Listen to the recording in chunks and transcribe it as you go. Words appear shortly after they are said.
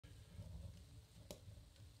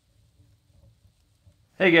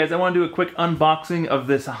Hey guys, I want to do a quick unboxing of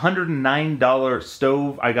this $109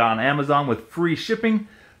 stove I got on Amazon with free shipping.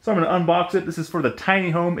 So I'm going to unbox it. This is for the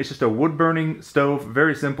tiny home. It's just a wood-burning stove,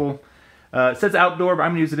 very simple. It says outdoor, but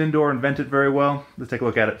I'm going to use it indoor and vent it very well. Let's take a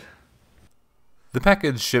look at it. The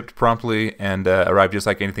package shipped promptly and arrived just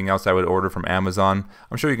like anything else I would order from Amazon.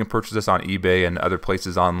 I'm sure you can purchase this on eBay and other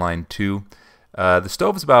places online too. The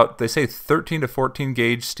stove is about, they say 13 to 14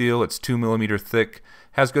 gauge steel. It's 2mm thick.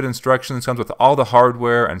 Has good instructions. Comes with all the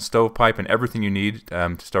hardware and stovepipe and everything you need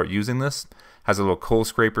to start using this. Has a little coal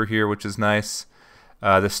scraper here, which is nice.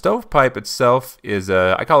 The stovepipe itself is,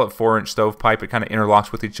 I call it 4-inch stovepipe. It kind of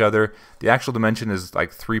interlocks with each other. The actual dimension is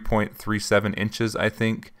like 3.37 inches, I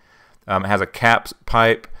think. It has a caps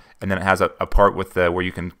pipe, and then it has a part with where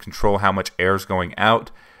you can control how much air is going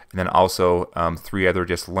out, and then also 3 other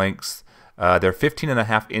just lengths. They're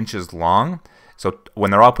 15.5 inches long. So when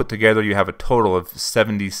they're all put together, you have a total of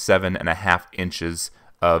 77.5 inches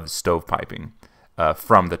of stovepiping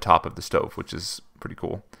from the top of the stove, which is pretty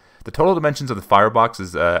cool. The total dimensions of the firebox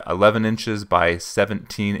is 11 inches by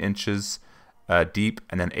 17 inches deep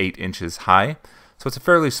and then 8 inches high. So it's a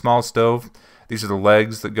fairly small stove. These are the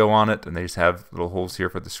legs that go on it, and they just have little holes here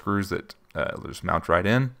for the screws that just mount right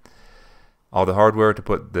in. All the hardware to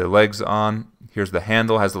put the legs on. Here's the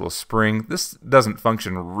handle, has a little spring. This doesn't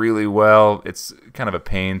function really well. It's kind of a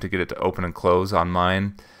pain to get it to open and close on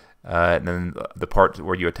mine. And then the part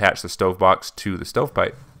where you attach the stove box to the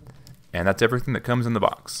stovepipe. And that's everything that comes in the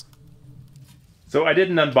box. So I did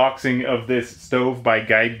an unboxing of this stove by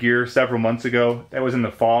Guide Gear several months ago. That was in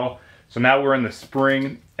the fall. So now we're in the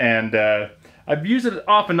spring, and I've used it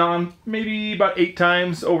off and on maybe about 8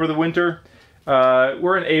 times over the winter.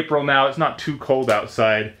 We're in April now. It's not too cold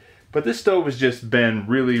outside. But this stove has just been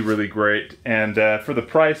really, really great. And for the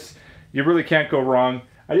price, you really can't go wrong.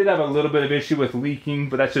 I did have a little bit of issue with leaking,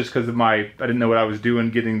 but that's just because of I didn't know what I was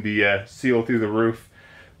doing getting the seal through the roof.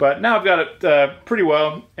 But now I've got it pretty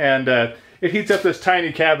well, and it heats up this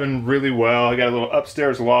tiny cabin really well. I got a little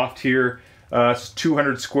upstairs loft here. It's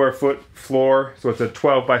 200 square foot floor, so it's a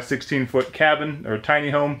 12 by 16 foot cabin, or tiny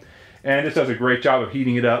home. And this does a great job of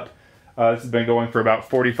heating it up. This has been going for about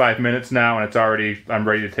 45 minutes now, and I'm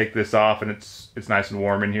ready to take this off, and it's nice and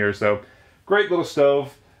warm in here. So great little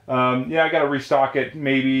stove. Yeah, I got to restock it.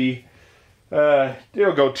 Maybe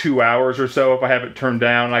it'll go 2 hours or so if I have it turned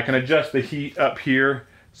down. I can adjust the heat up here,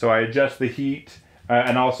 so I adjust the heat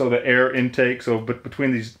and also the air intake. So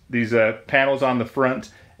between these panels on the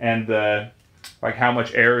front and like how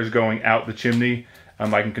much air is going out the chimney,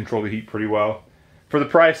 I can control the heat pretty well. For the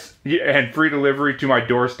price and free delivery to my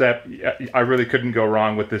doorstep, I really couldn't go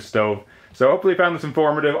wrong with this stove. So hopefully you found this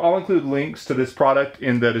informative. I'll include links to this product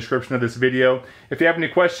in the description of this video. If you have any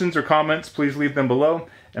questions or comments, please leave them below,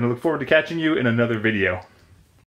 and I look forward to catching you in another video.